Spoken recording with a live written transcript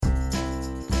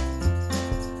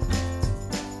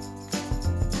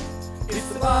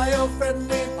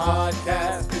Biofriendly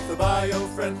Podcast. It's the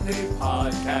Biofriendly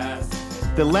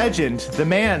Podcast. The legend, the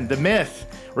man, the myth,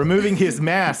 removing his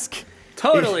mask.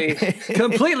 Totally,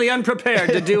 completely unprepared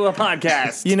to do a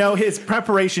podcast. You know, his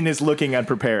preparation is looking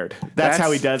unprepared. That's how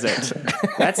he does it.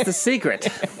 That's the secret.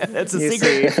 That's the You secret.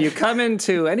 see, if you come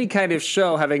into any kind of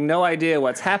show having no idea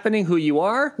what's happening, who you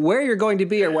are, where you're going to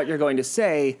be, or what you're going to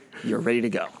say, you're ready to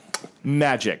go.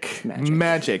 Magic.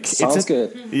 Sounds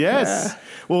good. Yes. Yeah.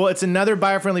 Well, it's another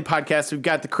Biofriendly Podcast. We've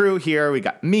got the crew here. We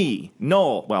got me,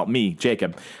 Noel. Well, me,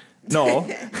 Jacob. Noel.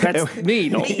 That's me,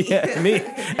 Noel. Yeah, me.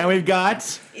 And we've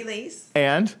got Elise.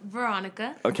 And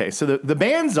Veronica. okay, so the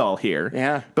band's all here.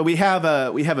 Yeah. But we have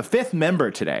a fifth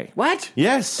member today. What?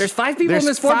 Yes. There's 5 people in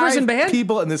this 4-person band? 5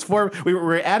 people in this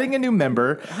we're adding a new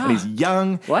member, and he's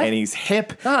young, What? and he's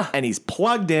hip, and he's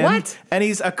plugged in, What? and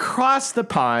he's across the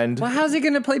pond. Well, how's he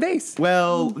going to play bass?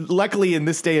 Well, luckily in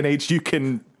this day and age, you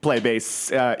can play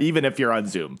bass even if you're on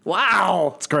Zoom.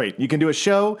 Wow. It's great. You can do a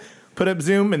show, put up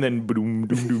Zoom, and then boom,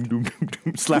 doom, doom, doom, doom,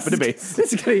 doom, slap it a bass.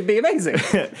 This is going to be amazing.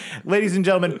 Ladies and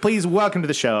gentlemen, please welcome to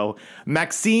the show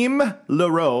Maxime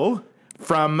Leroux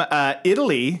from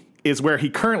Italy is where he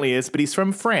currently is, but he's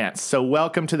from France. So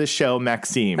welcome to the show,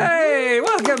 Maxime. Hey,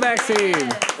 welcome,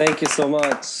 Maxime. Thank you so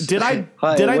much. Did I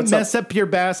mess up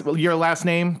your last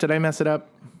name? Did I mess it up?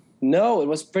 No, it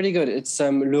was pretty good. It's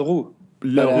Leroux.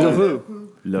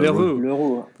 Leroux.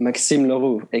 Maxime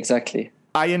Leroux, exactly.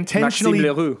 I intentionally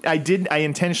Maxime Leroux. I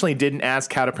intentionally didn't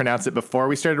ask how to pronounce it before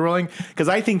we started rolling because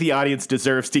I think the audience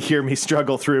deserves to hear me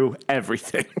struggle through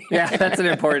everything. Yeah, that's an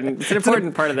important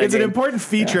part of that. It's an important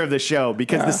feature of the show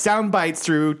because the sound bites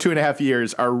through 2.5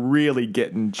 years are really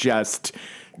getting just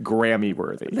Grammy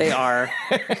worthy. They are.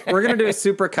 We're going to do a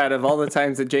super cut of all the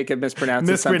times that Jacob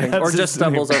mispronounces something or just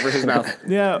stumbles over his mouth.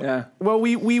 Yeah. Well,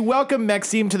 we welcome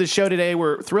Maxime to the show today.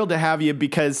 We're thrilled to have you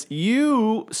because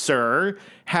you, sir,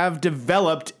 have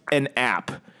developed an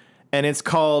app, and it's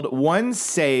called One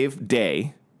Save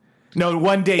Day. No,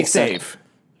 One Day Exactly. Save.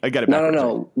 I got it backwards.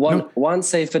 No. One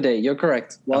save a day. You're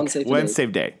correct. One save a day. One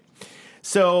Save Day.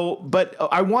 So, but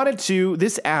I wanted to,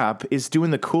 this app is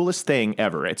doing the coolest thing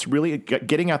ever. It's really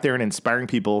getting out there and inspiring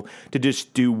people to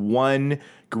just do one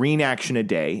green action a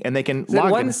day, and they can Is it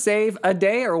one save a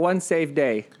day or one save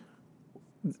day?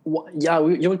 Yeah,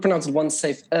 you would pronounce it one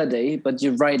save a day, but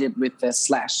you write it with a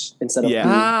slash instead of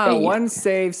a. One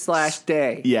save /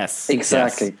 day. Yes.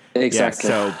 Exactly. Yeah,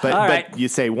 so, but you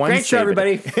say one Great show, save a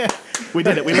day. everybody. We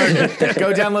did it. We learned it.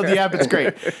 Go download the app. It's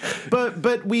great.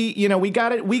 But we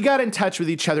got in touch with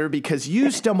each other because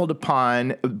you stumbled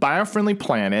upon Biofriendly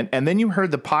Planet, and then you heard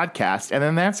the podcast, and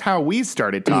then that's how we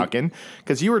started talking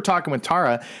because you were talking with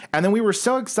Tara, and then we were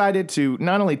so excited to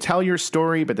not only tell your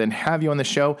story but then have you on the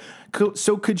show.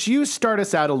 So could you start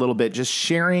us out a little bit, just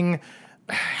sharing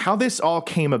how this all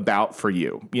came about for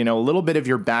you? You know, a little bit of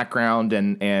your background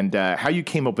and how you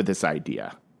came up with this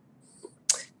idea.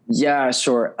 Yeah,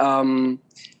 sure.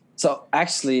 So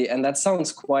actually, and that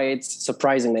sounds quite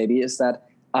surprising maybe, is that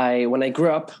when I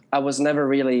grew up, I was never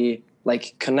really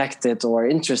like connected or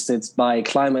interested by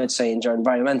climate change or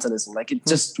environmentalism. Like it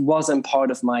just wasn't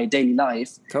part of my daily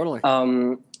life. Totally.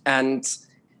 And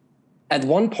at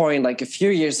one point, like a few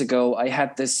years ago, I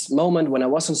had this moment when I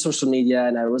was on social media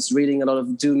and I was reading a lot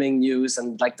of dooming news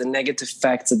and like the negative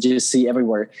facts that you see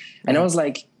everywhere. And I was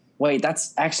like, wait,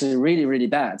 that's actually really, really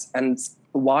bad. And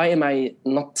why am I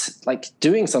not like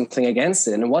doing something against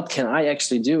it? And what can I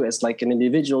actually do as like an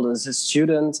individual, as a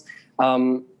student,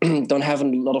 don't have a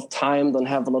lot of time, don't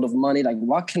have a lot of money. Like,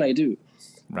 what can I do?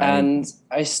 Right. And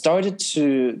I started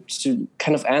to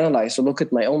kind of analyze or look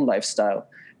at my own lifestyle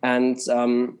and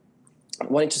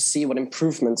wanted to see what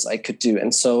improvements I could do.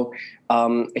 And so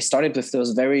I started with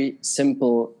those very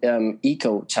simple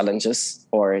eco challenges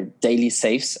or daily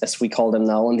saves, as we call them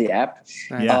now on the app,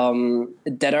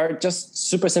 that are just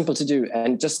super simple to do.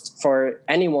 And just for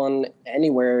anyone,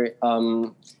 anywhere,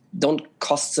 don't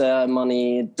cost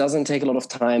money, doesn't take a lot of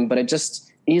time, but it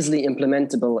just easily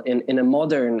implementable in a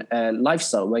modern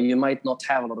lifestyle where you might not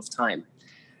have a lot of time.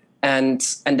 And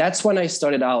that's when I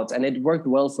started out, and it worked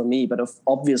well for me. But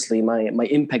obviously, my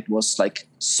impact was like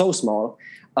so small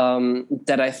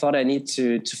that I thought I need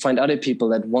to find other people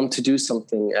that want to do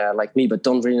something like me, but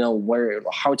don't really know where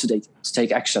or how to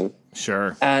take action.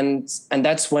 Sure. And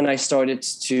that's when I started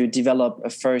to develop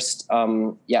a first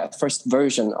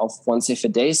version of One Save a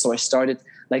Day. So I started,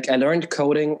 like, I learned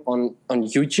coding on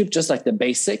YouTube, just like the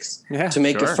basics, to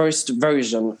make a first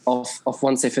version of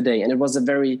One Save a Day, and it was a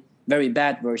very, very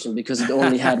bad version because it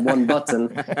only had one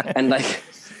button and like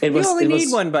It was. You only it need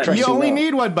was one button. You crashing only out.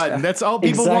 need one button. That's all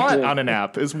people Exactly. want on an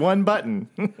app is one button.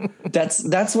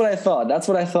 That's what I thought. That's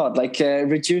what I thought. Like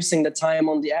reducing the time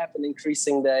on the app and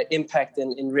increasing the impact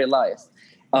in real life.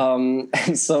 And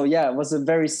so, yeah, it was a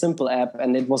very simple app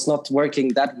and it was not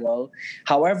working that well.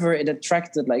 However, it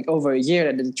attracted like over a year,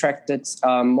 it attracted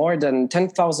more than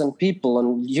 10,000 people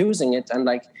on using it and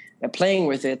like playing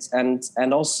with it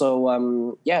and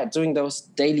also, doing those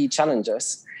daily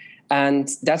challenges. And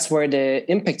that's where the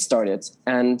impact started.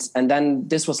 And then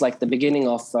this was like the beginning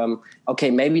of, okay,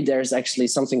 maybe there's actually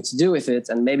something to do with it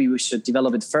and maybe we should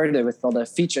develop it further with all the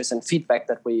features and feedback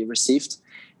that we received.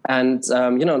 And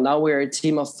now we're a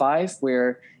team of 5.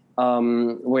 We're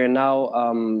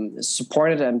now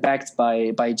supported and backed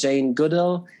by Jane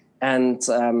Goodall and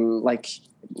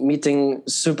meeting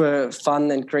super fun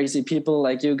and crazy people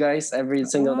like you guys every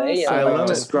single day. I And love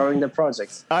just it. growing the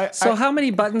project. So how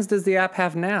many buttons does the app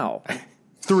have now?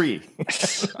 3.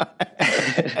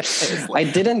 I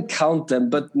didn't count them,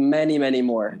 but many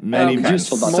more. Many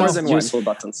useful buttons. buttons. More than one. Useful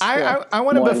buttons. I want to,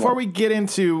 More than before one. we get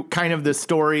into kind of the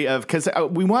story of, because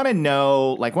we want to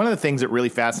know, like one of the things that really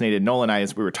fascinated Noel and I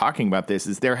as we were talking about this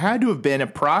is there had to have been a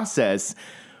process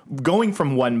going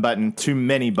from one button to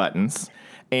many buttons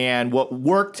and what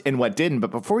worked and what didn't. But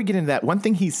before we get into that, one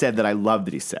thing he said that I love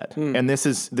that he said, and this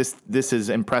has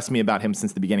impressed me about him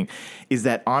since the beginning, is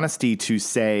that honesty to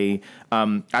say,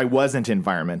 I wasn't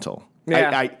environmental.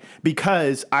 Yeah.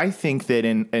 Because I think that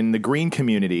in the green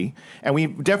community, and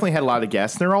we've definitely had a lot of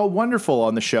guests, and they're all wonderful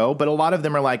on the show, but a lot of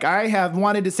them are like, I have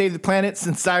wanted to save the planet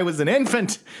since I was an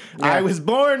infant. Yeah. I was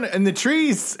born in the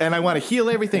trees, and I want to heal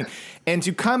everything. And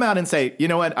to come out and say, you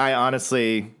know what,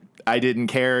 I didn't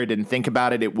care, didn't think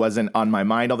about it, it wasn't on my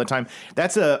mind all the time.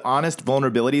 That's an honest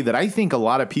vulnerability that I think a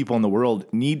lot of people in the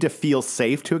world need to feel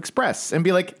safe to express and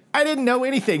be like, I didn't know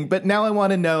anything, but now I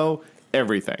want to know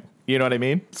everything. You know what I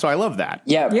mean? So I love that.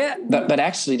 Yeah. But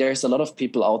actually, there's a lot of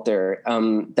people out there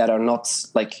that are not,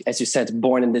 like, as you said,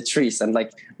 born in the trees and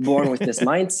like born with this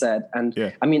mindset. And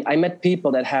Yeah. I mean, I met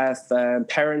people that have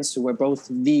parents who were both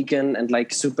vegan and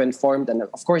like super informed. And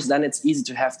of course, then it's easy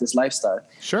to have this lifestyle.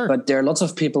 Sure. But there are lots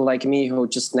of people like me who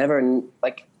just never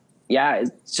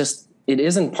it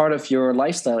isn't part of your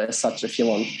lifestyle as such, if you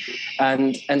want.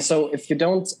 And so if you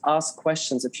don't ask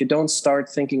questions, if you don't start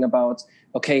thinking about,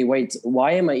 okay, wait,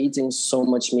 why am I eating so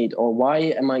much meat? Or why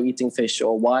am I eating fish?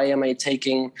 Or why am I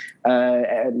taking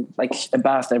like a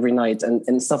bath every night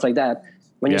and stuff like that?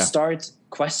 When you start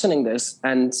questioning this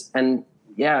and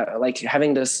like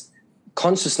having this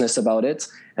consciousness about it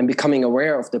and becoming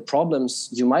aware of the problems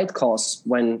you might cause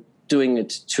when doing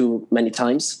it too many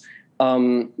times,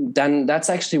 then that's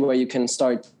actually where you can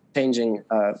start changing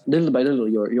little by little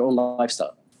your own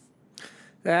lifestyle.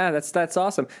 Yeah, that's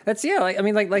awesome. That's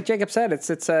like Jacob said, I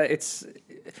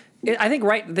think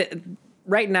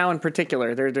right now in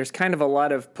particular, there's kind of a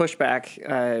lot of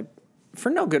pushback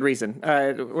for no good reason.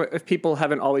 If people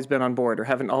haven't always been on board or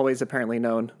haven't always apparently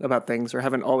known about things or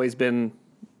haven't always been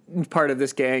part of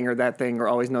this gang or that thing or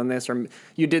always known this, or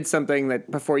you did something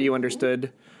that before you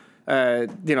understood. 5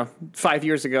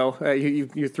 years ago,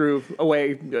 you threw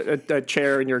away a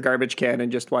chair in your garbage can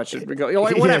and just watched it go.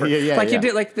 Whatever, you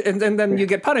did, and then you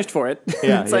get punished for it.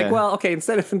 Yeah, it's like, well, okay,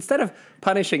 instead of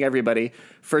punishing everybody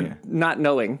for not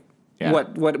knowing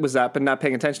what was up and not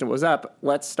paying attention to what was up,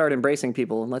 let's start embracing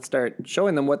people and let's start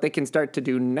showing them what they can start to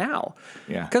do now.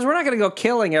 Yeah, because we're not going to go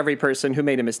killing every person who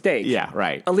made a mistake. Yeah,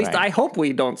 right. At least right. I hope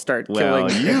we don't start Well,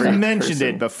 killing. you every mentioned person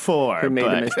it before. who made a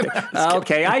but- mistake.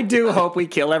 Okay, I do hope we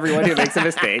kill everyone who makes a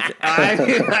mistake.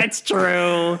 That's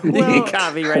true. You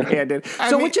caught me red-handed.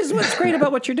 Which is what's great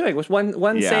about what you're doing. Was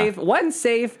one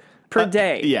save per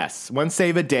day. Yes, one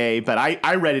save a day, but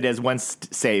I read it as one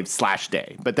save /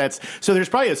 day. But so there's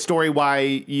probably a story why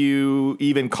you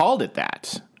even called it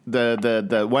that.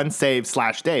 The one save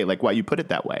 / day, like why you put it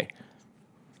that way.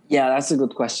 Yeah, that's a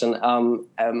good question.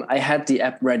 I had the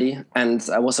app ready and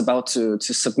I was about to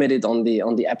submit it on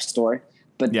the App Store,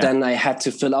 but then I had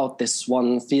to fill out this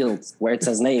one field where it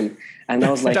says name, and I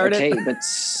was like, but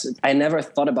I never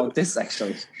thought about this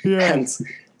actually. Yeah. And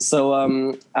so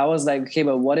I was like, okay,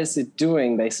 but what is it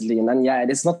doing basically? And then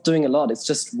it's not doing a lot. It's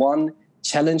just one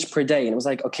challenge per day, and it was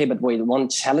like, okay, but wait, one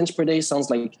challenge per day sounds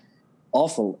like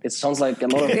awful. It sounds like a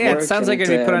lot of work. Yeah, it sounds like you're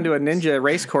going to be put onto a ninja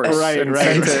race course. Right.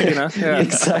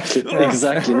 Exactly.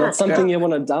 Not something you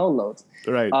want to download.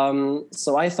 Right.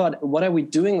 So I thought, what are we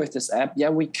doing with this app? Yeah,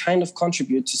 we kind of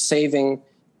contribute to saving,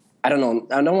 I don't know,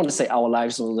 I don't want to say our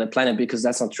lives or the planet because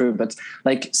that's not true, but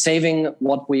like saving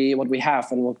what we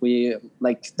have and what we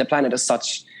like the planet as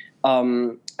such.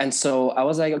 And so I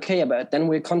was like, okay, but then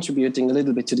we're contributing a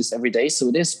little bit to this every day. So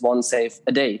it is one save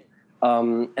a day.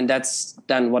 And that's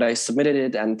then what I submitted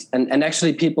it, and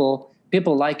actually people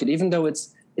like it, even though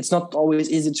it's not always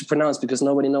easy to pronounce because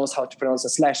nobody knows how to pronounce a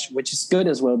slash, which is good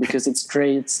as well because it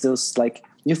creates this like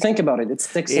you think about it, it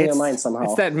sticks in your mind somehow.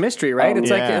 It's that mystery, right? It's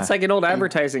like an old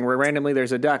advertising where randomly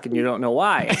there's a duck and you don't know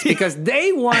why. It's because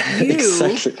they want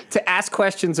you to ask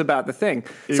questions about the thing.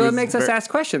 So it makes us ask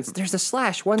questions. There's a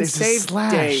slash, one save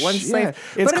day, one save.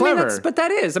 It's clever. But that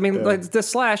is, I mean, like the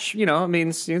slash,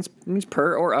 means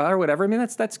per or whatever. I mean,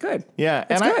 that's good. Yeah,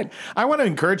 it's and good. I want to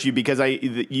encourage you because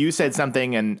you said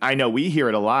something, and I know we hear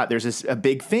it a lot. There's a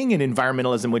big thing in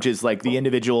environmentalism, which is like the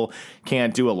individual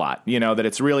can't do a lot. That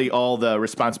it's really all the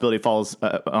responsibility falls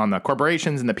on the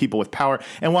corporations and the people with power.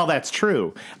 And while that's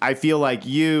true, I feel like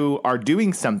you are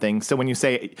doing something. So when you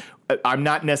say we're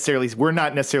not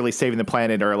necessarily saving the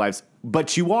planet or our lives,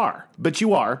 but you are,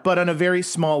 but on a very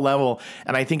small level.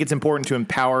 And I think it's important to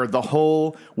empower the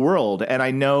whole world. And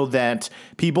I know that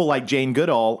people like Jane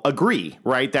Goodall agree,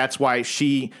 right? That's why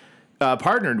she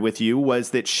partnered with you, was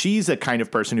that she's a kind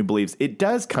of person who believes it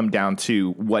does come down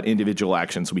to what individual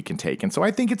actions we can take. And so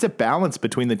I think it's a balance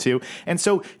between the two. And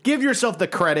so give yourself the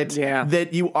credit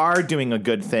that you are doing a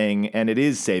good thing and it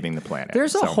is saving the planet.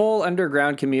 There's a whole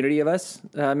underground community of us,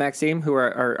 Maxime, who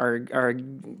we're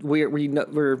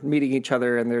meeting each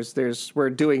other, and we're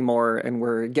doing more and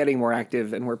we're getting more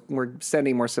active and we're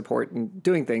sending more support and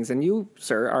doing things. And you,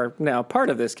 sir, are now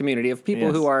part of this community of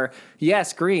people who are,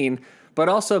 green, but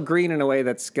also green in a way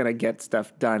that's going to get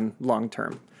stuff done long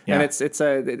term. Yeah. And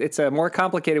it's a more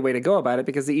complicated way to go about it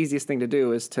because the easiest thing to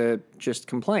do is to just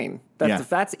complain. That's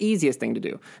the easiest thing to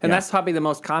do. And that's probably the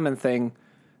most common thing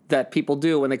that people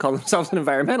do when they call themselves an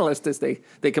environmentalist is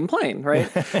they complain, right?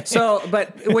 So,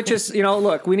 but which is,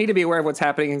 look, we need to be aware of what's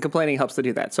happening, and complaining helps to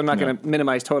do that. So I'm not going to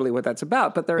minimize totally what that's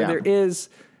about, but there is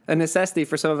a necessity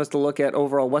for some of us to look at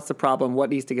overall what's the problem, what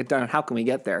needs to get done, and how can we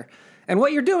get there. And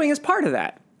what you're doing is part of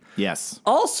that. Yes.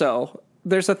 Also,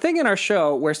 there's a thing in our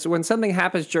show where when something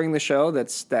happens during the show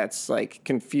that's like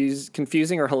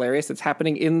confusing or hilarious, that's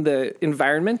happening in the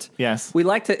environment. Yes. We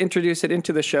like to introduce it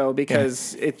into the show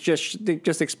because it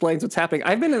just explains what's happening.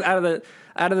 I've been out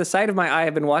of the side of my eye.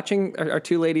 I've been watching our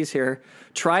two ladies here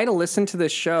try to listen to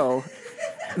this show.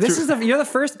 You're the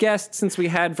first guest since we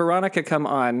had Veronica come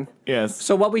on. Yes.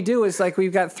 So what we do is like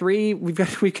we've got three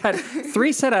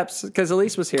setups because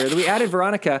Elise was here. We added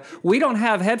Veronica. We don't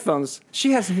have headphones.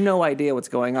 She has no idea what's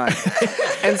going on.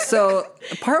 And so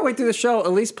partway through the show,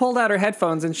 Elise pulled out her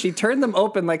headphones and she turned them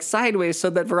open like sideways so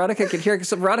that Veronica could hear.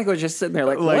 So Veronica was just sitting there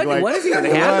like what is even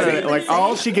happening? Like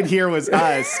all she could hear was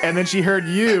us, and then she heard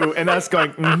you and us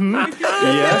going,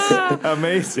 yes,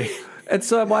 amazing. And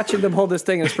so I'm watching them hold this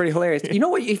thing, and it's pretty hilarious. You know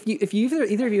what? If either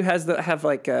of you have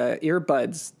like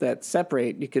earbuds that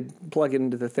separate, you could plug it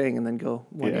into the thing and then go.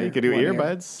 You could do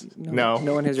earbuds. No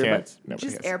one has earbuds.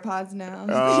 Just AirPods now.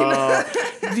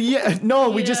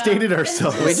 We just dated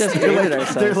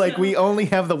ourselves. They're like, we only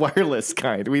have the wireless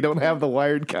kind. We don't have the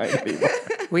wired kind anymore.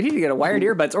 We need to get a wired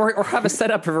earbuds or have a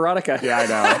setup for Veronica. Yeah,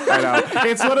 I know.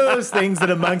 It's one of those things that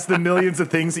amongst the millions of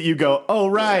things that you go, oh,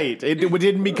 right. It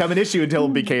didn't become an issue until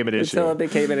it became an issue. Until it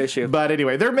became an issue. But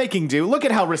anyway, they're making do. Look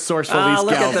at how resourceful these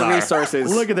gals are. Look at the resources.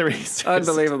 Look at the resources.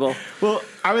 Unbelievable. Well,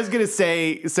 I was going to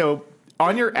say, so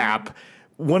on your app,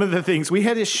 one of the things, we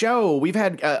had a show, we've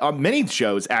had many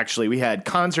shows actually. We had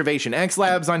Conservation X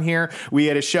Labs on here. We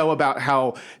had a show about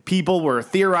how people were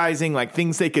theorizing like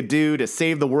things they could do to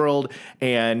save the world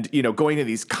and, going to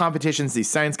these competitions, these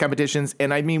science competitions.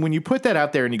 And I mean, when you put that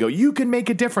out there and you go, you can make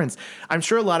a difference, I'm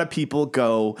sure a lot of people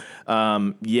go,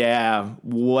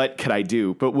 what could I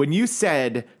do? But when you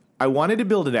said, I wanted to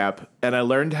build an app and I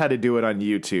learned how to do it on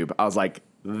YouTube, I was like,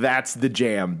 that's the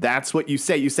jam. That's what you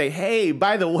say. You say, hey,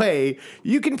 by the way,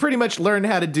 you can pretty much learn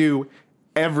how to do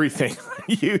everything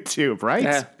on YouTube, right?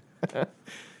 Yeah.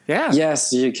 Yeah.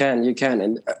 Yes, you can.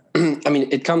 And I mean,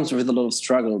 it comes with a lot of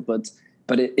struggle, but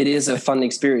it is a fun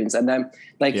experience. And I'm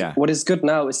like, what is good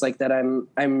now is like that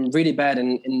I'm really bad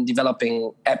in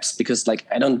developing apps because like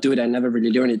I don't do it. I never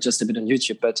really learned it, just a bit on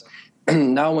YouTube. But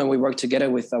now when we work together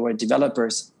with our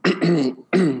developers,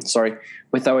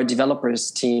 with our developers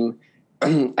team,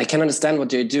 I can understand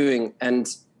what they're doing. And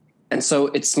so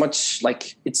it's much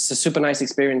like, it's a super nice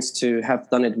experience to have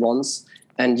done it once,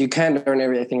 and you can learn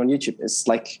everything on YouTube. It's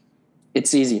like,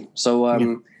 it's easy.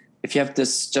 So if you have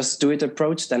this just do it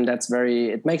approach, then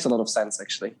it makes a lot of sense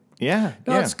actually. Yeah.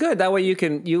 No, it's good. That way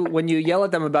when you yell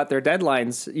at them about their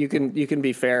deadlines, you can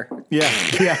be fair. Yeah.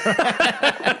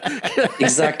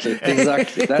 Exactly. That's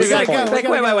the point. Like,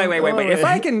 wait. If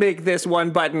I can make this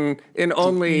one button in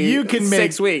only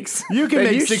 6 weeks, you can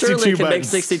make 62 surely can make buttons.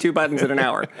 62 buttons in an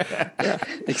hour.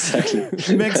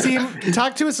 Exactly. Maxime,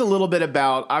 talk to us a little bit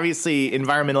about, obviously,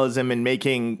 environmentalism and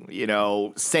making,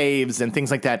 saves and things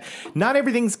like that. Not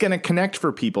everything's going to connect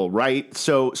for people, right?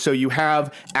 So you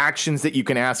have actions that you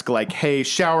can ask, like, hey,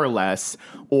 shower less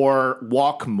or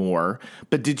walk more.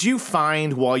 But did you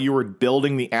find while you were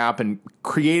building the app and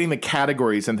creating the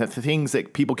categories and the things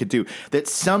that people could do that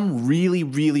some really,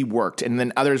 really worked, and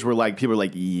then others were like, people were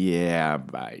like, yeah,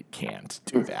 I can't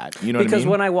do that. You know what I mean? Because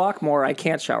when I walk more, I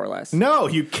can't shower less. No,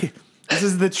 you can't. This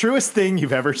is the truest thing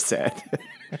you've ever said.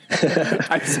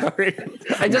 I'm sorry.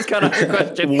 I just got off your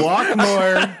question. Walk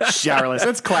more, shower less.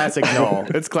 That's classic Noel.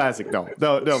 It's classic Noel.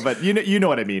 No, but you know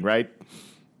what I mean, right?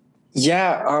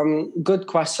 Yeah, good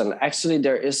question. Actually,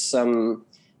 there is some.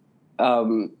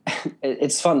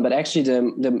 It's fun, but actually,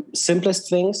 the simplest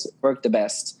things work the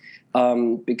best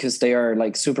because they are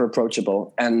like super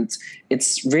approachable, and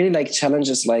it's really like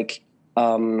challenges. Like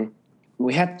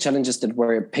we had challenges that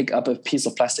were pick up a piece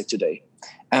of plastic today,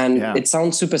 and it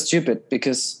sounds super stupid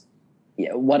because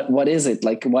what is it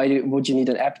like? Why would you need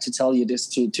an app to tell you this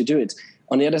to do it?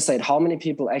 On the other side, how many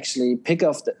people actually pick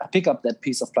up that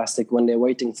piece of plastic when they're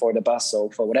waiting for the bus or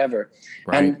for whatever?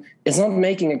 Right. And it's not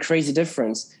making a crazy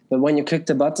difference. But when you click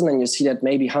the button and you see that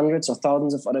maybe hundreds or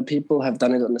thousands of other people have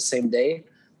done it on the same day,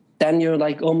 then you're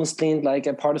like almost cleaned like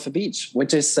a part of a beach,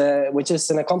 which is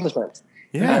an accomplishment.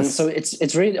 Yes. And so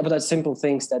it's really about the simple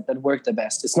things that work the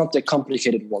best. It's not the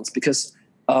complicated ones because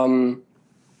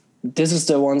this is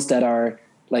the ones that are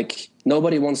like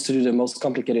nobody wants to do the most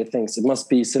complicated things. It must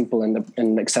be simple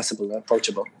and accessible and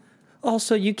approachable.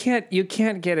 Also, you can't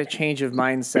get a change of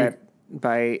mindset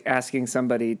by asking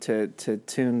somebody to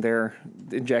tune their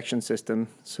injection system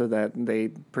so that they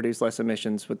produce less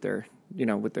emissions with their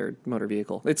motor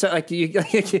vehicle. It's like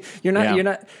you're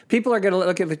not. People are going to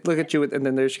look at you and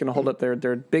then they're just going to hold up their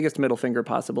biggest middle finger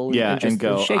possible. And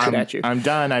go, shake it at you. I'm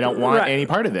done. I don't want any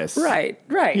part of this. Right.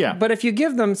 Yeah. But if you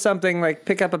give them something like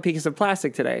pick up a piece of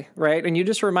plastic today, right, and you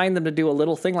just remind them to do a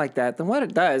little thing like that, then what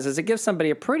it does is it gives somebody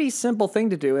a pretty simple thing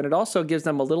to do, and it also gives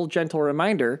them a little gentle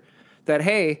reminder that,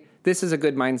 hey, this is a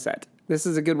good mindset. This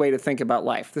is a good way to think about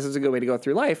life. This is a good way to go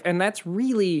through life. And that's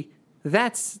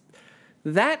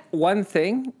that one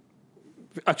thing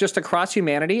just across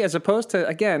humanity, as opposed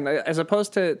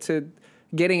to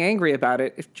getting angry about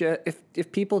it.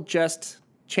 If people just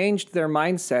changed their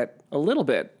mindset a little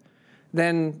bit,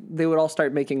 then they would all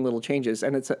start making little changes.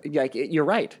 And it's like, you're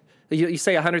right. You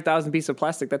say 100,000 pieces of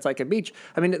plastic, that's like a beach.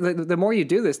 I mean, the more you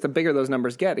do this, the bigger those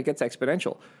numbers get. It gets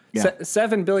exponential. Yeah.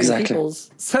 7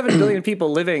 billion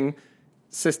people living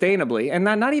sustainably, and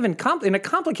not even in a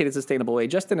complicated sustainable way,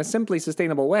 just in a simply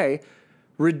sustainable way,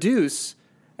 reduce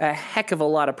a heck of a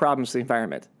lot of problems to the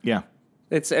environment. Yeah.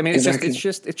 It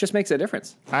just makes a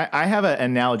difference. I have an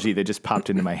analogy that just popped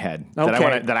into my head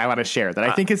that I want to share that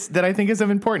I think is of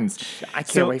importance. I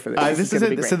can't wait for this.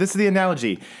 This is the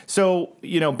analogy. So,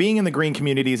 being in the green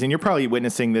communities, and you're probably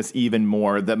witnessing this even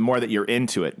more, the more that you're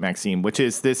into it, Maxime, which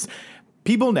is this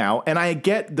people now, and I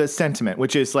get the sentiment,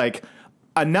 which is like,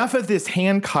 enough of this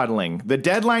hand cuddling. The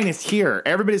deadline is here.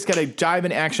 Everybody's got to dive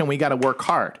in action. We got to work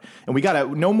hard, and we got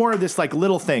to no more of this like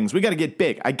little things. We got to get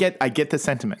big. I get the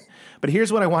sentiment. But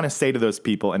here's what I want to say to those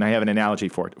people, and I have an analogy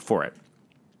for it.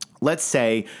 Let's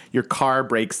say your car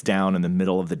breaks down in the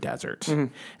middle of the desert,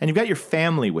 and you've got your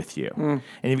family with you, and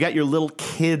you've got your little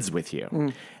kids with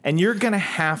you, and you're going to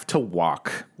have to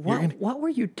walk. What were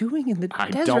you doing in the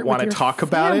desert? I don't want to talk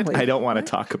about it. I don't want to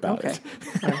talk about it.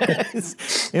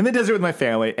 In the desert with my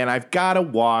family, and I've got to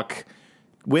walk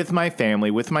with my family,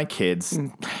 with my kids,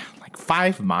 like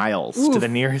 5 miles to the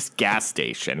nearest gas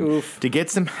station to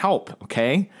get some help,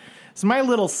 okay? So my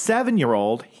little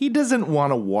 7-year-old, he doesn't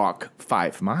want to walk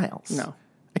 5 miles. No.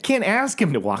 I can't ask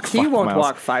him to walk 5 miles. He won't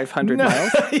walk 500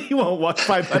 miles. He won't walk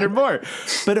 500 more.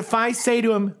 But if I say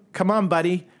to him, come on,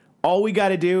 buddy, all we got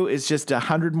to do is just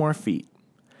 100 more feet.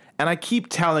 And I keep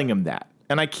telling him that.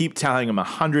 And I keep telling him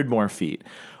 100 more feet.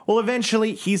 Well,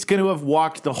 eventually, he's going to have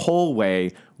walked the whole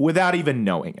way without even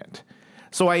knowing it.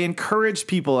 So I encourage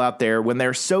people out there, when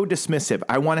they're so dismissive,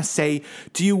 I want to say,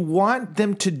 do you want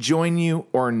them to join you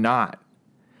or not?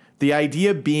 The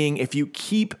idea being, if you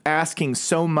keep asking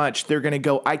so much, they're going to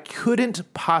go, I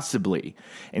couldn't possibly,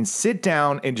 and sit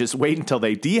down and just wait until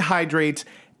they dehydrate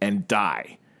and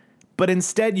die. But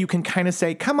instead, you can kind of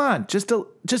say, come on, just a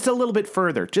little bit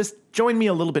further. Just join me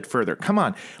a little bit further. Come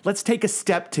on, let's take a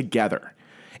step together.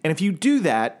 And if you do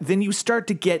that, then you start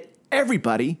to get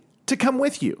everybody to come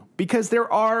with you, because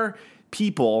there are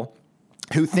people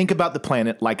who think about the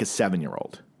planet like a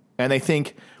 7-year-old. And they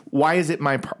think, why is it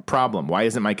my problem? Why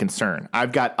is it my concern?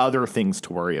 I've got other things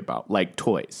to worry about, like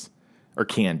toys or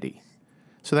candy.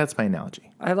 So that's my analogy.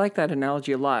 I like that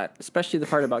analogy a lot, especially the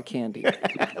part about candy.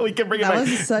 We can bring it That back.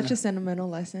 was such a sentimental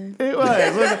lesson. It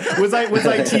was. Was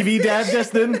I TV dad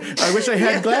just then? I wish I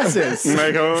had glasses.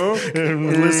 Michael,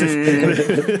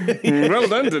 Listen, well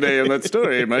done today on that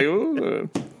story, Michael.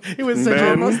 it was such I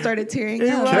a. almost started tearing It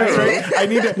up. was, right?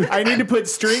 I need to put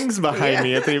strings behind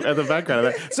me at the background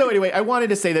of that. So anyway, I wanted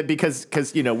to say that because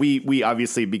we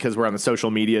obviously, because we're on the social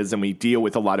medias and we deal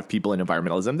with a lot of people in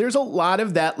environmentalism, there's a lot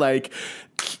of that like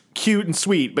cute and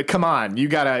sweet, but come on, you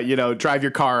gotta, drive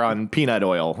your car on peanut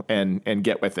oil and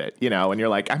get with it, and you're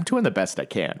like, I'm doing the best I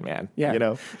can, man. Yeah.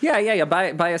 Yeah. Buy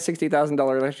a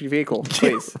 $60,000 electric vehicle,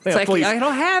 please. It's like, please. I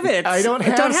don't have it. I don't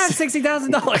have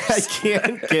 $60,000. I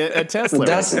can't get a Tesla.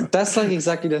 That's like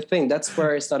exactly the thing. That's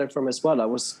where I started from as well. I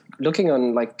was looking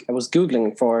on, I was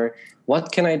Googling for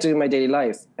what can I do in my daily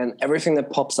life? And everything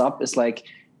that pops up is like,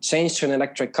 change to an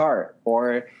electric car,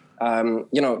 or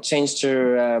change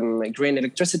to green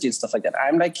electricity and stuff like that.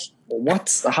 I'm like,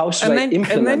 what? How should I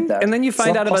implement that? And then you It's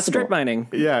find not out about possible. strip mining.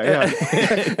 Yeah.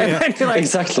 And then you're like,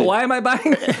 Exactly. why am I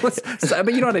buying this?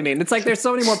 But you know what I mean? It's like there's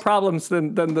so many more problems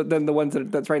than the ones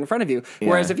that's right in front of you.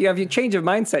 Whereas if you have your change of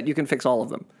mindset, you can fix all of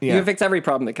them. Yeah. You can fix every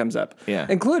problem that comes up,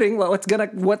 including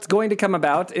what's going to come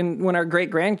about when our great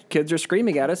grandkids are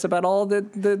screaming at us about all the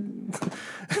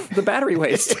battery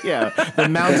waste. Yeah, the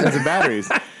mountains of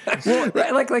batteries. Well,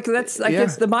 right, like that's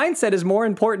guess the mindset is more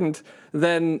important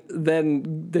than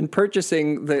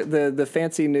purchasing the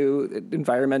fancy new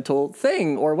environmental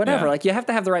thing or whatever. Yeah. Like you have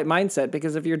to have the right mindset,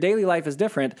 because if your daily life is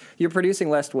different, you're producing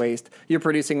less waste, you're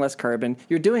producing less carbon,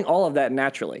 you're doing all of that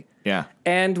naturally. Yeah.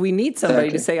 And we need somebody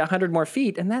Exactly. to say 100 more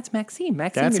feet, and that's Maxime.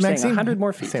 That's You're Maxime. saying 100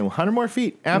 more feet. Saying 100 more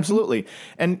feet. Absolutely.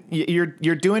 And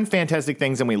you're doing fantastic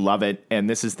things, and we love it. And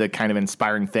this is the kind of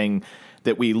inspiring thing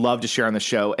that we love to share on the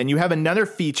show. And you have another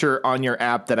feature on your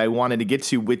app that I wanted to get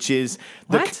to, which is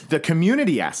the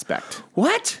community aspect.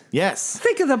 What? Yes.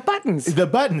 Think of the buttons. The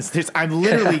buttons. I'm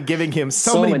literally giving him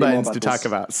so many many more buttons to buttons. talk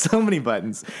about. So many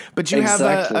buttons. But you have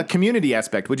Exactly. a community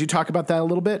aspect. Would you talk about that a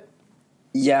little bit?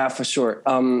 Yeah, for sure.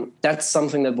 That's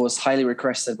something that was highly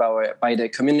requested by the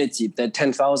community, the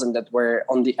 10,000 that were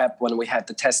on the app when we had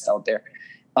the test out there.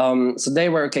 So they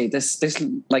were, okay, this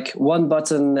like one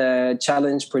button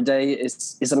challenge per day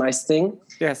is a nice thing.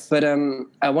 Yes. But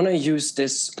I want to use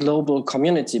this global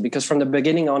community, because from the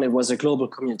beginning on, it was a global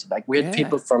community. Like we had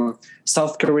people from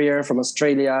South Korea, from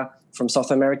Australia, from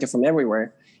South America, from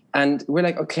everywhere. And we're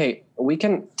like, okay, we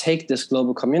can take this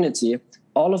global community,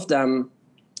 all of them,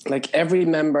 like every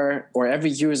member or every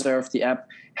user of the app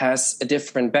has a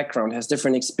different background, has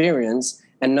different experience,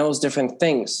 and knows different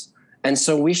things. And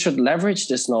so we should leverage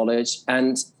this knowledge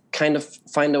and kind of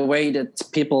find a way that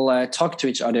people talk to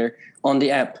each other on the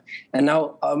app. And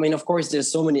now, I mean, of course,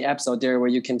 there's so many apps out there where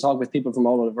you can talk with people from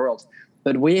all over the world.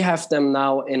 But we have them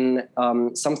now in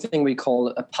something we call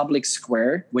a public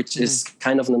square, which is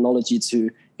kind of an analogy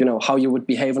to, how you would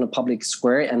behave in a public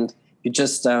square. And you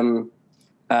just,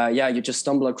 you just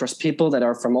stumble across people that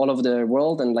are from all over the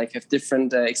world and like have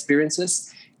different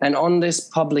experiences. And on this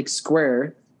public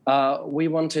square, we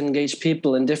want to engage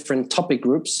people in different topic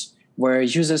groups where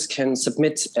users can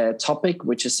submit a topic,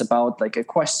 which is about like a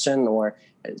question or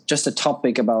just a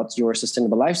topic about your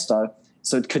sustainable lifestyle.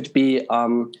 So it could be,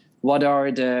 what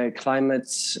are the climate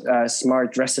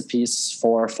smart recipes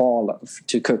for fall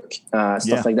to cook,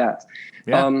 stuff like that.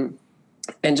 Yeah.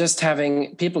 And just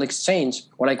having people exchange,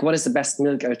 or like, what is the best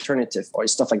milk alternative, or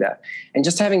stuff like that. And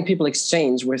just having people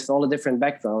exchange with all the different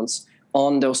backgrounds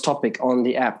on those topics on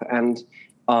the app. And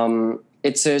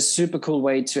it's a super cool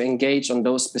way to engage on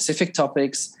those specific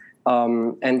topics.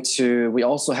 And we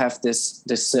also have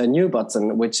this new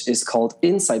button, which is called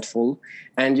Insightful.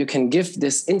 And you can give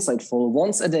this Insightful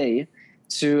once a day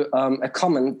to a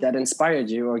comment that inspired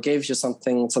you or gave you some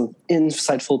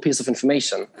insightful piece of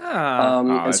information.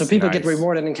 And so people get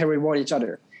rewarded and can reward each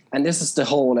other. And this is the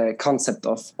whole concept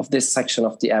of this section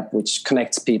of the app, which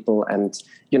connects people and,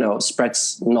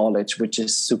 spreads knowledge, which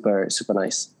is super, super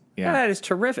nice. Yeah. That is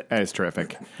terrific. That is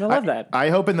terrific. I love that. I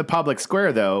hope in the public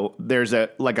square, though, there's a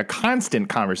constant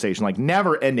conversation, like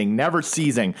never ending, never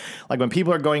ceasing. Like when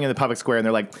people are going in the public square and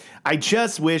they're like, I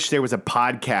just wish there was a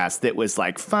podcast that was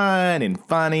like fun and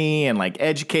funny and like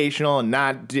educational and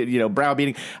not,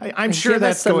 browbeating. I'm sure give us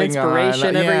that's some going on.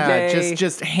 inspiration every day.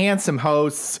 Just handsome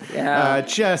hosts. Yeah.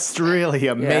 Just really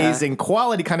amazing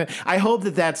quality kind of. I hope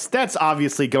that's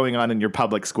obviously going on in your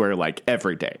public square like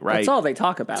every day, right? That's all they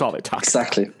talk about. That's all they talk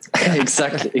about.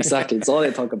 Exactly. Exactly. It's all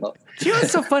they talk about. Do you know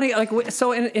what's so funny? Like,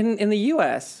 so in the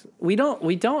U.S., we don't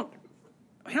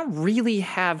really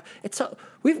have. It's so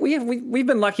we've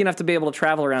been lucky enough to be able to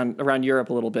travel around Europe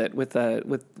a little bit with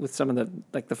some of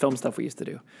the film stuff we used to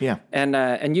do. Yeah.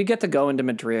 And you get to go into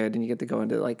Madrid and you get to go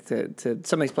into to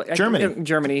some of these places.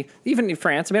 Germany, even in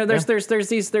France. I mean,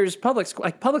 there's public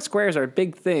squares are a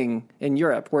big thing in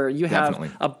Europe where you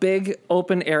have a big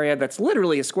open area that's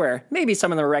literally a square. Maybe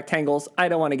some of them are rectangles. I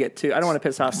don't want to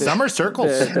piss off. Some are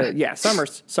circles.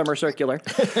 Some are circular.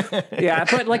 Yeah,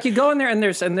 but like you go in there and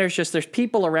there's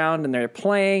people around and they're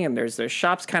playing and there's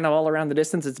shops kind of all around the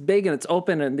distance. It's big and it's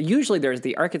open, and usually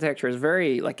the architecture is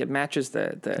very like it matches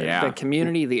the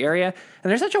community, the area, and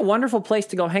there's such a wonderful place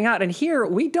to go hang out. And here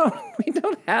we don't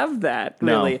have that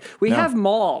really. We have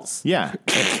malls. Yeah,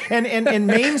 and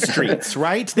main streets,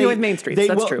 right? We have main streets.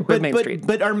 That's true.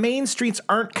 But our main streets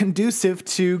aren't conducive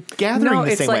to gathering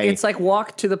the same way. It's like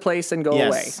walk to the place and go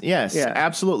away. Yes,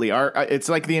 absolutely. It's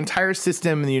like the entire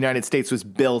system in the United States was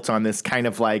built on this kind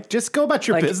of like just go about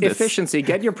your business, efficiency,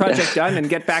 get your project done, and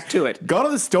get back to it. Go to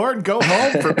the store and go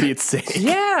home for Pete's sake.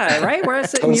 Yeah, right.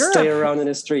 Whereas in Europe, stay around in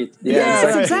the street.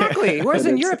 Yeah, exactly. Whereas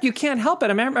in Europe, you can't help it.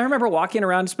 I remember walking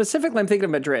around. Specifically, I'm thinking of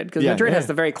Madrid because Madrid has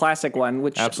the very classic one,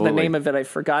 which the name of it I've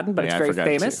forgotten, but it's very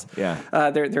famous.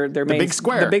 Their main big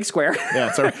square. The big square.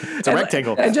 Yeah, it's a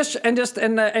rectangle.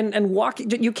 And walk.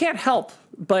 You can't help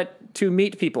but to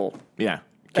meet people. Yeah.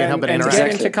 Can't help but and interact.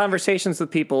 get into conversations with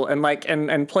people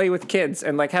and play with kids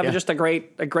and like have just a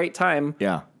great time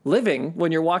living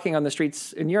when you're walking on the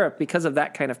streets in Europe because of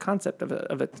that kind of concept of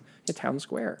a town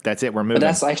square. That's it. We're moving. But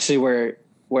that's actually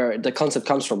where the concept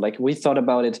comes from. Like we thought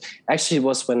about it. Actually, it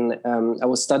was when I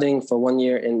was studying for 1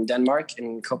 year in Denmark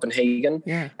in Copenhagen,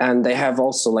 and they have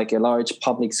also like a large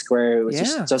public square, which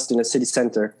is just in the city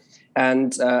center.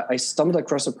 And I stumbled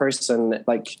across a person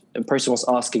was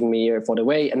asking me for the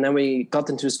way. And then we got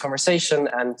into this conversation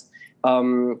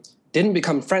and didn't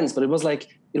become friends. But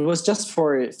it was just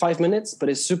for 5 minutes, but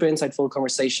it's super insightful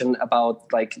conversation about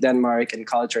like Denmark and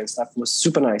culture and stuff. It was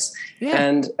super nice. Yeah.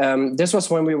 And this was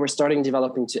when we were starting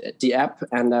developing the app.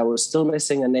 And I was still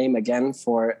missing a name again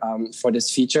for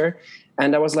this feature.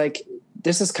 And I was like,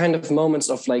 this is kind of moments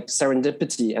of like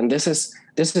serendipity. And this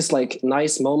is like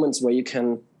nice moments where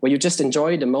you just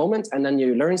enjoy the moment and then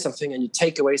you learn something and you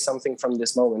take away something from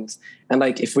this moment. And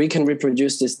like, if we can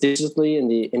reproduce this digitally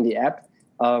in the app,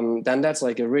 then that's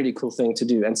like a really cool thing to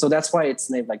do. And so that's why it's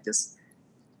named like this.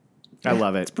 I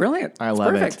love it. It's brilliant. I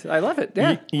love it. I love it.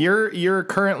 Yeah. You're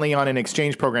currently on an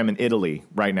exchange program in Italy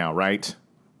right now, right?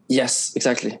 Yes,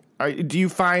 exactly. Do you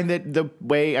find that the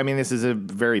way, I mean, this is a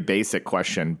very basic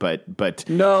question, but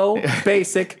no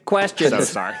basic questions.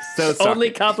 So sorry.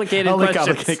 Only complicated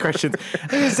questions. I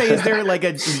was going to say, is there like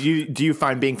do you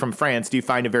find being from France, do you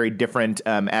find a very different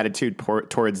attitude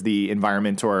towards the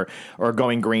environment or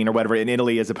going green or whatever in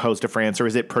Italy as opposed to France, or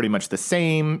is it pretty much the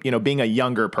same, being a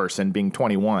younger person, being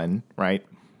 21, right?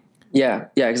 Yeah,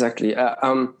 exactly.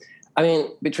 I mean,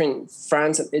 between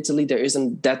France and Italy, there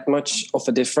isn't that much of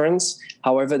a difference.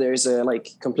 However, there is a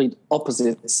like complete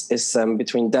opposites is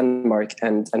between Denmark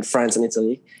and France and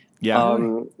Italy. Yeah.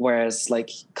 Whereas like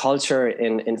culture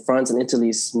in France and Italy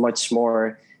is much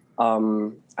more.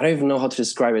 I don't even know how to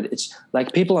describe it. It's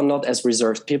like people are not as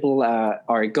reserved. People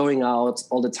are going out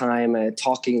all the time,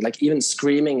 talking, like even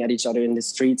screaming at each other in the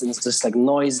streets, and it's just like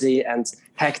noisy and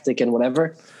hectic and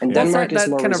whatever. And Denmark is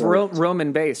more kind reserved. of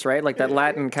Roman base, right? Like that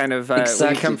Latin kind of exactly.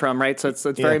 where you come from, right? So it's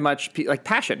very much like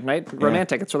passion, right?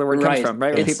 Romantic. That's where the word comes from,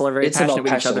 right? Where people are very passionate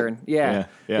with each other. And yeah.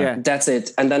 That's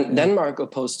it. And then Denmark,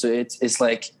 opposed to it, is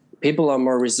like people are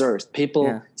more reserved.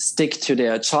 People stick to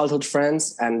their childhood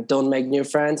friends and don't make new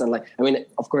friends. And like, I mean,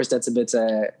 of course, that's a bit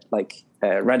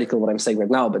radical what I'm saying right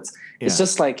now, but it's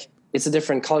just like it's a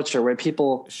different culture where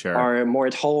people Sure. are more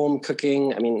at home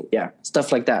cooking. I mean,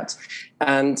 stuff like that.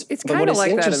 And It's but kind what of is like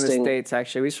that in the interesting- States,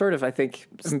 actually. We sort of, I think,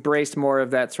 embraced more of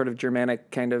that sort of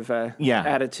Germanic kind of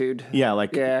attitude. Yeah,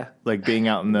 like being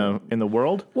out in the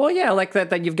world. Well, yeah, like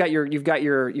that you've got your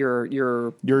tribe,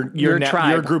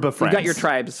 your group of friends. You've got your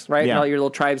tribes, right? Yeah. And all your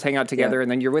little tribes hang out together, and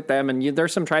then you're with them, and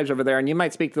there's some tribes over there, and you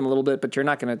might speak to them a little bit, but you're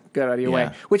not going to get out of your way.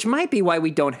 Which might be why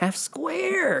we don't have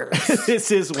squares.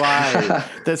 This is why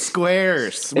the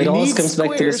squares. It always comes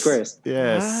back to the squares.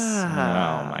 Yes.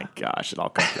 Oh my gosh, it all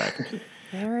comes back.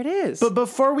 There it is. But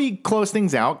before we close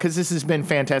things out, because this has been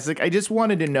fantastic, I just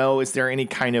wanted to know: is there any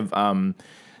kind of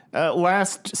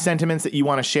last sentiments that you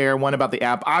want to share? One about the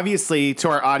app. Obviously, to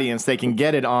our audience, they can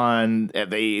get it on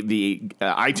the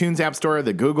iTunes App Store,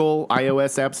 the Google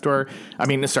iOS App Store. I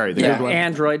mean, sorry, the Google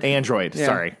Android. Yeah.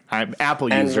 Sorry, I'm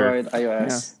Apple user. Android,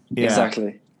 iOS. Yeah.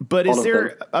 Exactly. But All is of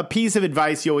there them. a piece of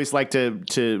advice you always like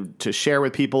to share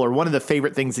with people, or one of the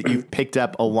favorite things that you've picked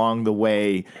up along the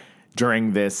way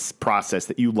during this process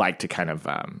that you like to kind of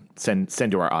send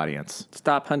to our audience?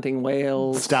 Stop hunting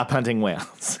whales. Stop hunting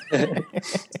whales.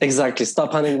 Exactly.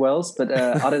 Stop hunting whales. But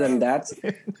other than that,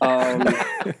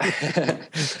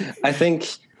 I think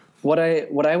what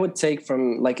I would take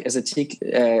from as a key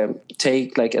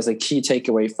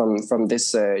takeaway from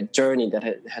this journey that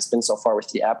has been so far with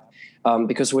the app.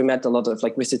 Because we met a lot of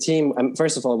with the team.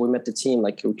 First of all, we met the team.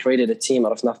 We created a team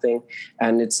out of nothing,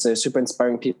 and it's super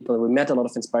inspiring people. We met a lot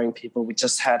of inspiring people. We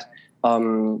just had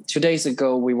 2 days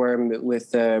ago we were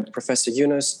with Professor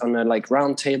Yunus on a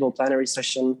roundtable plenary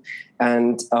session,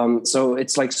 and so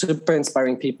it's super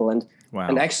inspiring people. And Wow.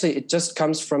 and actually, it just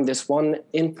comes from this one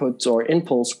input or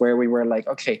impulse where we were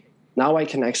okay, now I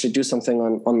can actually do something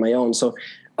on my own. So.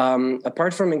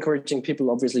 Apart from encouraging people,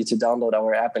 obviously, to download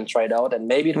our app and try it out, and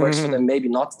maybe it works for them, maybe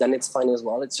not, then it's fine as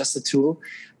well. It's just a tool.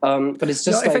 But it's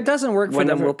just if it doesn't work for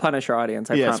them, we'll punish our audience.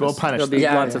 I promise. We'll punish There'll be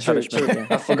them. lots of punishment. True.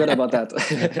 I forgot about that.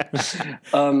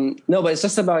 No, but it's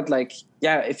just about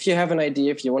if you have an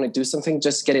idea, if you want to do something,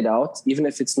 just get it out, even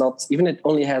if it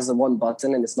only has a one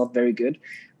button and it's not very good.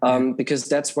 Because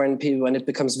that's when it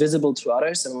becomes visible to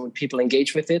others and when people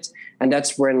engage with it. And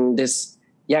that's when this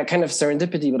kind of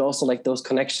serendipity, but also those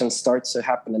connections start to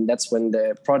happen, and that's when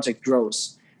the project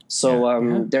grows.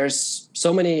 So there's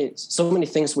so many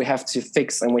things we have to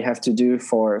fix and we have to do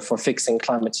for fixing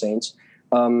climate change.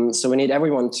 So we need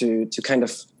everyone to kind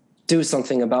of do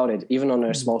something about it, even on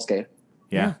a small scale.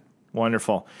 Yeah.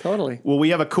 Wonderful. Totally. Well,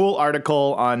 we have a cool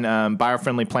article on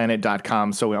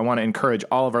biofriendlyplanet.com, so I want to encourage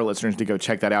all of our listeners to go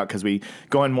check that out because we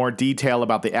go in more detail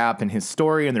about the app and his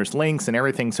story, and there's links and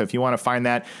everything. So if you want to find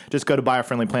that, just go to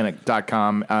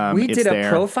biofriendlyplanet.com. We it's did a there.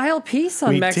 profile piece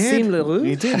on Maxime Leroux.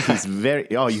 We did. He's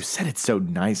you said it so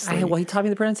nicely. He taught me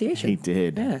the pronunciation. He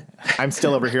did. Yeah. I'm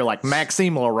still over here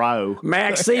Maxime Leroux.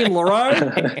 Maxime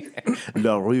Leroux.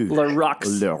 Leroux.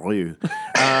 Leroux.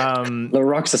 The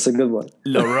Rocks is a good one.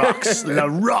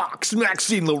 Rocks,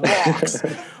 Maxime Rocks.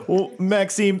 Well,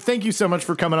 Maxime, thank you so much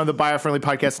for coming on the Biofriendly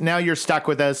Podcast. Now you're stuck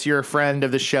with us. You're a friend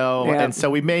of the show, and so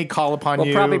we may call upon you.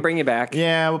 We'll probably bring you back.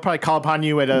 Yeah, we'll probably call upon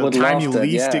you at a time you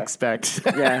least expect.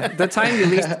 Yeah, the time you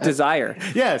least desire.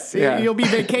 Yes, you'll be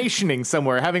vacationing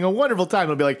somewhere, having a wonderful time.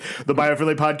 It'll be like, the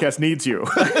Biofriendly Podcast needs you.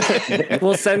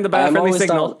 We'll send the I'm biofriendly always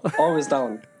signal. down. Always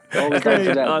down. Always down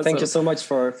for that. Awesome. Thank you so much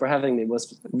for having me. It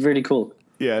was really cool.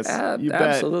 Yes, you bet.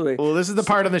 Absolutely. Well, this is the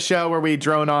part of the show where we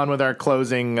drone on with our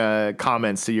closing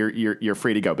comments, so you're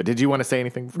free to go. But did you want to say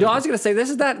anything? No, I was going to say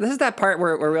this is that part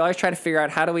where we always try to figure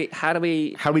out how do we guest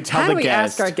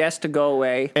ask our guest to go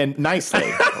away and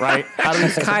nicely, right? How do we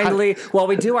kindly while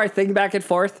we do our thing back and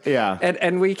forth. Yeah,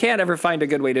 and we can't ever find a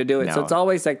good way to do it. No. So it's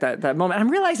always that moment. I'm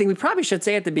realizing we probably should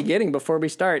say at the beginning before we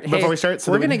start.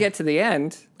 So we're going to get to the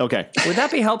end. Okay. Would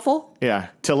that be helpful? Yeah,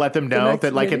 to let them know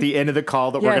that at the end of the call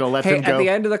that we're going to let them go. At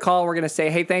the end of the call, we're going to say,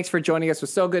 hey, thanks for joining us. It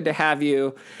was so good to have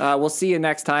you. We'll see you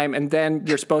next time. And then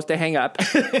you're supposed to hang up.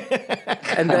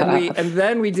 and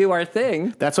then we do our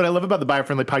thing. That's what I love about the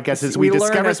Biofriendly Podcast is we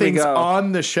discover things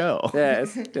on the show.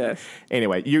 Yes.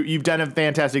 Anyway, you've done a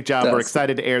fantastic job. We're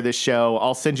excited to air this show.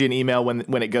 I'll send you an email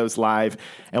when it goes live,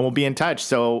 and we'll be in touch.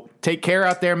 So take care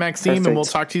out there, Maxime, and we'll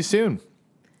talk to you soon.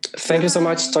 Thank you so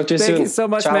much. Talk to you soon. Thank you so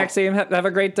much, Ciao. Maxime. Have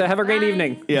a great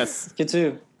evening. Yes. You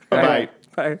too. Bye.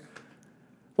 Bye.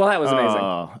 Well, that was amazing.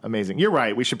 Oh, amazing. You're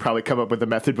right. We should probably come up with a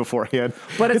method beforehand.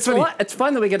 But it's funny. it's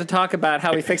fun that we get to talk about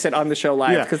how we fix it on the show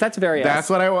live, because that's very us. That's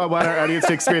what I want our audience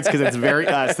to experience, because it's very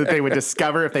us that they would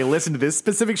discover if they listen to this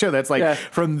specific show. That's like,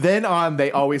 from then on, they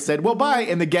always said, well, bye,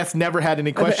 and the guest never had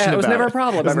any question about it. It was never a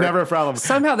problem. It was never a problem.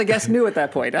 Somehow the guest knew at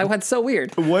that point. That's so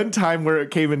weird. One time where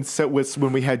it came in was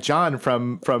when we had John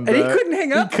from and he couldn't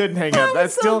hang up? He couldn't hang up.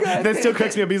 That still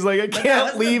cracks me up. He's like, I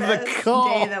can't leave the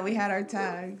call. Day that we had our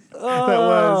tags.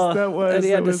 That was. And he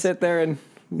had to sit there and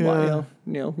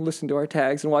listen to our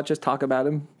tags and watch us talk about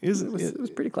him. It was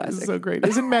pretty classic. It's so great.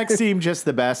 Isn't Maxime just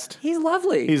the best? He's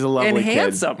lovely. He's a lovely and kid.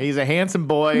 handsome. He's a handsome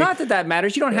boy. Not that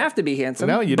matters. You don't have to be handsome.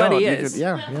 No, you but don't. He is.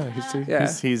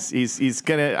 He's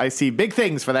gonna. I see big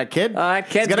things for that kid.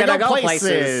 Kid's gonna go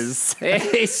places.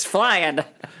 He's flying.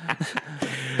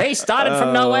 He started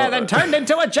from nowhere, then turned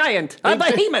into a giant, a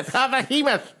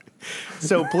behemoth.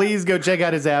 So please go check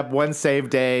out his app. One save a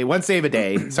day.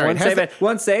 Sorry,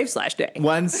 one save/day.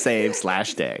 One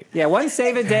save/day. Yeah, one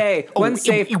save a day. One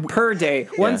save per day.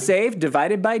 One save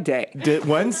divided by day.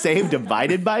 One save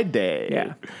divided by day.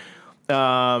 Yeah.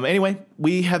 Anyway,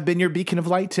 we have been your beacon of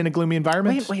light in a gloomy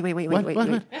environment. Wait. What?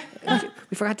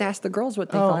 We forgot to ask the girls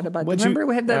what they thought about it. Remember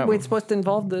we had that we were supposed to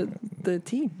involve the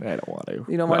team. I don't want to.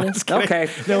 You don't want to? Okay.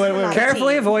 No, wait.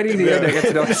 Carefully avoiding the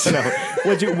negative.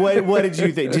 What did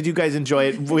you think? Did you guys enjoy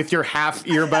it with your half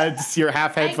earbuds, your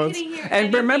half headphones?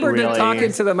 And remember to Really? talk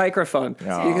into the microphone.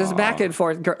 Because back and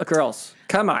forth, girls,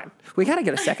 come on. We got to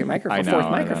get a second microphone, fourth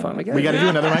microphone. We got to do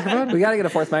another microphone? We got to get a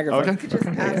fourth microphone. Okay. Just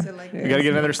ask it like You got to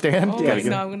get another stand? Oh, You gotta no,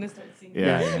 get- I'm going to start singing.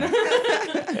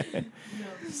 Yeah.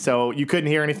 So you couldn't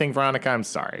hear anything, Veronica? I'm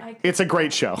sorry. It's a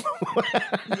great show.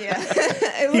 Yeah.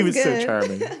 It was He was good. so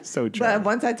charming. So But charming.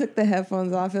 once I took the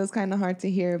headphones off, it was kind of hard to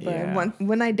hear. But Yeah.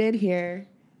 when I did hear,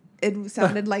 it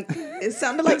sounded like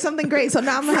something great. So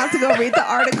now I'm gonna have to go read the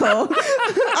article.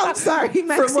 I'm sorry,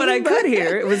 Maxime, From what I but could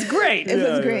hear, it was great. it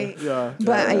was great. yeah.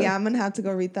 But I'm gonna have to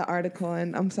go read the article,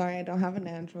 and I'm sorry I don't have an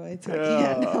Android, so I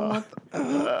can't.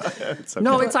 It's okay.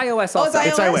 No, it's iOS also. it's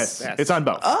It's iOS? iOS. Yes. It's on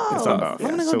both. Oh, it's on both.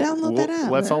 I'm gonna go download that app.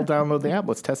 Let's all download the app.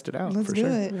 Let's test it out. Let's for do sure.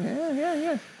 it.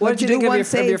 Yeah. What What'd did you you think do of one your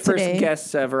save first today?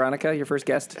 guest, Veronica? Your first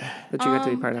guest that you got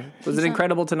to be part of? Was it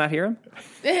incredible to not hear him?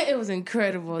 It was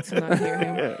incredible to not hear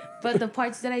him. But the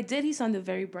parts that I did, he sounded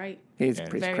very bright. He's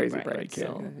pretty Very crazy bright, bright.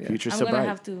 so Future's I'm so gonna bright.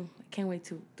 have to. I can't wait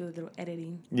to do a little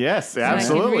editing. Yes, So I can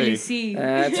absolutely. really see.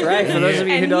 That's right. For those of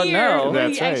you who and don't hear know, what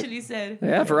That's he right. actually said.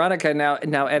 yeah, Veronica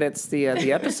now edits the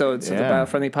episodes of the Yeah.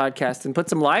 Biofriendly Podcast and puts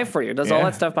them live for you. Does all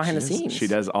that stuff behind the scenes. She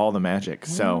does all the magic.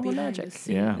 So, Behind the scenes.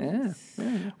 yeah.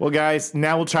 Yeah. Well, guys,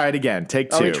 now we'll try it again. Take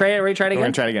two. Oh, we try it again. We're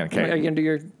gonna try it again. Okay. Are you gonna do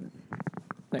your?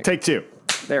 Take two.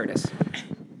 There it is.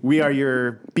 We are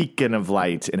your beacon of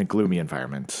light in a gloomy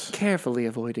environment. Carefully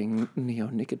avoiding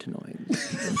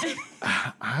neonicotinoids.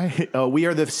 We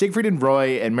are the Siegfried and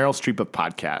Roy and Meryl Streep of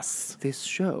podcasts. This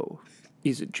show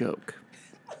is a joke.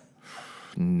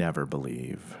 Never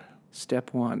believe.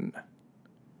 Step 1.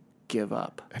 Give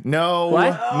up. No.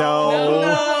 What?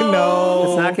 No.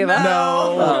 Let's not give up?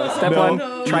 No. Oh, step No.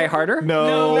 1. Try harder?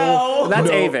 No. That's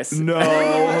No. Avis. No.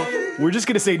 We're just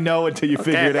gonna say no until you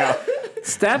figure it out.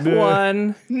 Step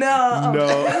 1. No. No.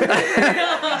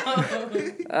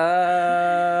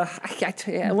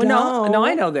 No,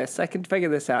 I know this. I can figure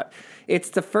this out. It's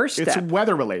the first It's step.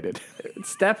 weather related.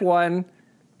 Step 1.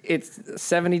 It's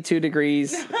 72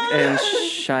 degrees and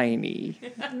shiny.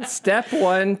 Step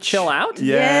 1, chill out.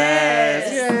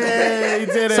 Yes. Yay, you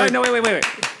did it. Sorry, no, wait.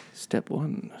 Step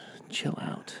 1, chill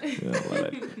out. I love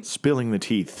it. Spilling the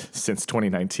teeth since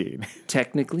 2019.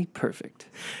 Technically perfect.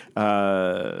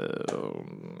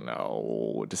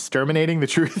 No. Discriminating the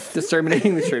truth.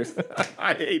 Discriminating the truth.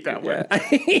 I hate that one.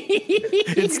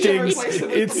 It stings.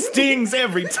 It stings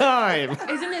every time.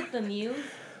 Isn't it the news?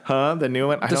 Huh? The new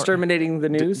one? I don't- Discriminating the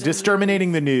news.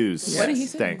 Discriminating the news. What did he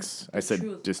say? Thanks. I said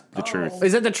truth. just the truth.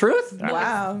 Is it the truth?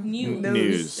 Wow.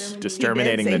 News.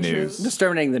 Discriminating the He did say news.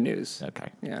 Discriminating the news. Okay.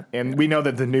 Yeah. And we know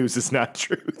that the news is not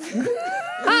truth.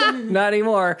 Not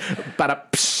anymore.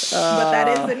 But that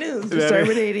is the news.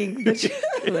 Discriminating.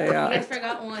 I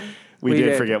forgot one. We We did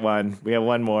did. forget one. We have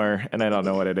one more, and I don't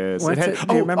know what it is. What's it it?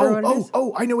 Do you remember what it is?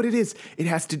 Oh, I know what it is. It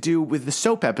has to do with the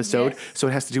soap episode. Yes. So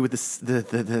it has to do with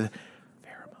the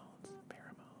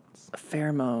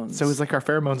Pheromones. So it's like our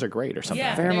pheromones are great or something.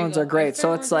 Yeah. There you Pheromones go. are great. Our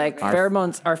So it's pheromones are like great.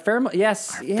 pheromones are pheromone.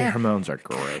 Yes. Yeah. Pheromones are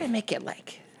great. To make it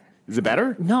like Is it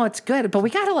better? No, it's good, but we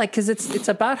gotta because it's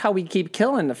about how we keep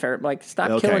killing the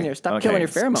stop killing your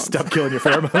pheromones. Stop killing your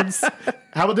pheromones.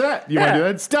 How about that? You want to do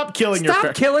that? Stop killing your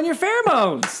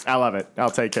pheromones. I love it. I'll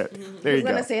take it. There you Who's go.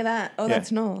 gonna say that? Oh,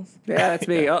 that's Knowles. Yeah, that's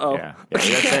me. Uh-oh. Yeah, that's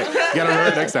it. You gotta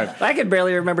remember it next time. I could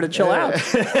barely remember to chill out.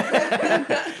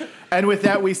 And with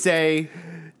that, we say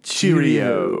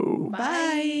cheerio.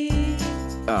 Bye.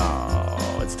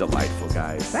 Oh, it's delightful,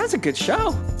 guys. That's a good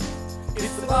show.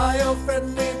 It's the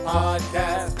Biofriendly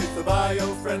Podcast. It's the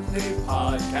Biofriendly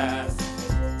Podcast.